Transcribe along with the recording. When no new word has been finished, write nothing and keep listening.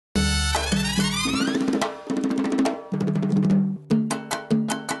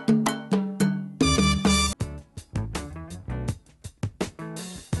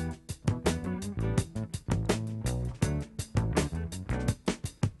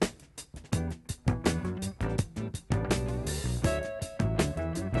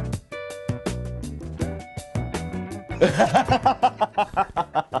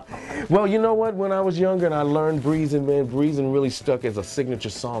Well, you know what? When I was younger and I learned breezing, man, breezing really stuck as a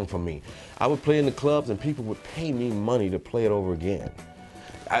signature song for me. I would play in the clubs and people would pay me money to play it over again.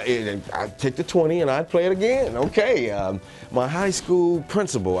 I'd take the 20 and I'd play it again. Okay. My high school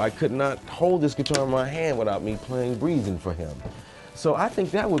principal, I could not hold this guitar in my hand without me playing breezing for him. So I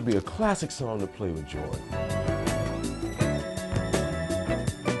think that would be a classic song to play with Jordan.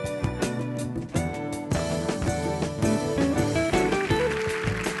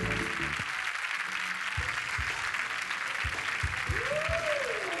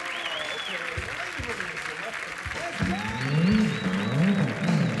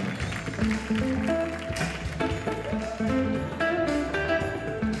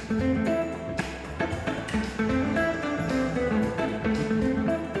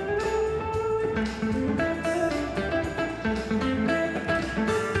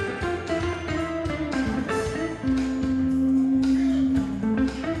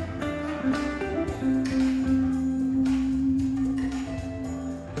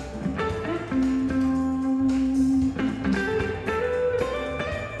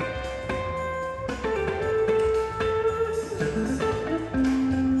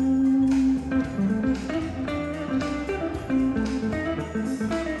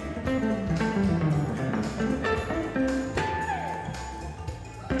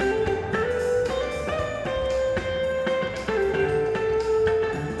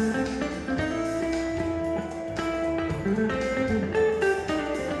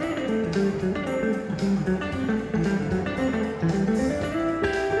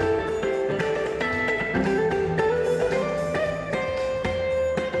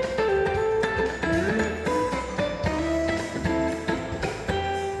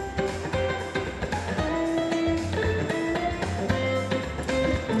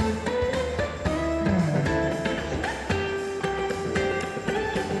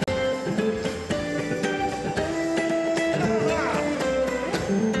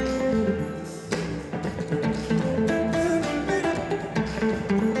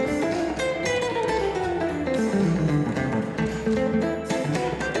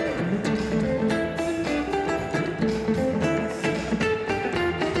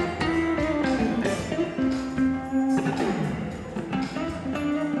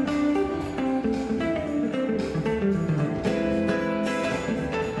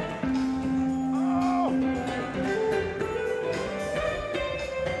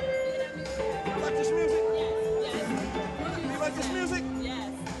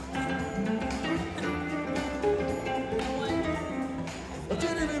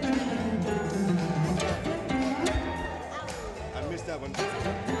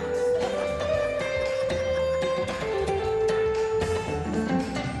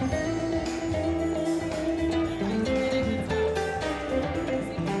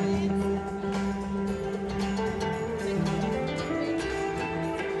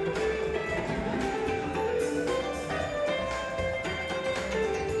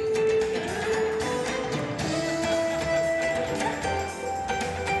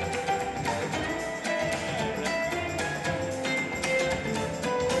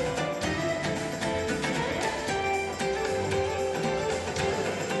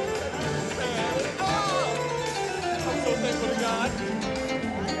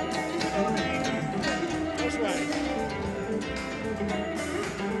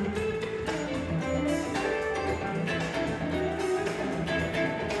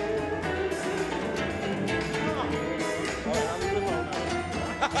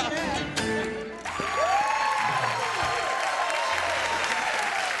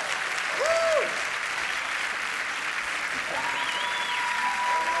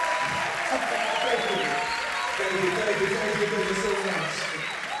 Thank you so much.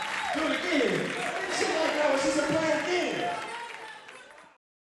 Do it again.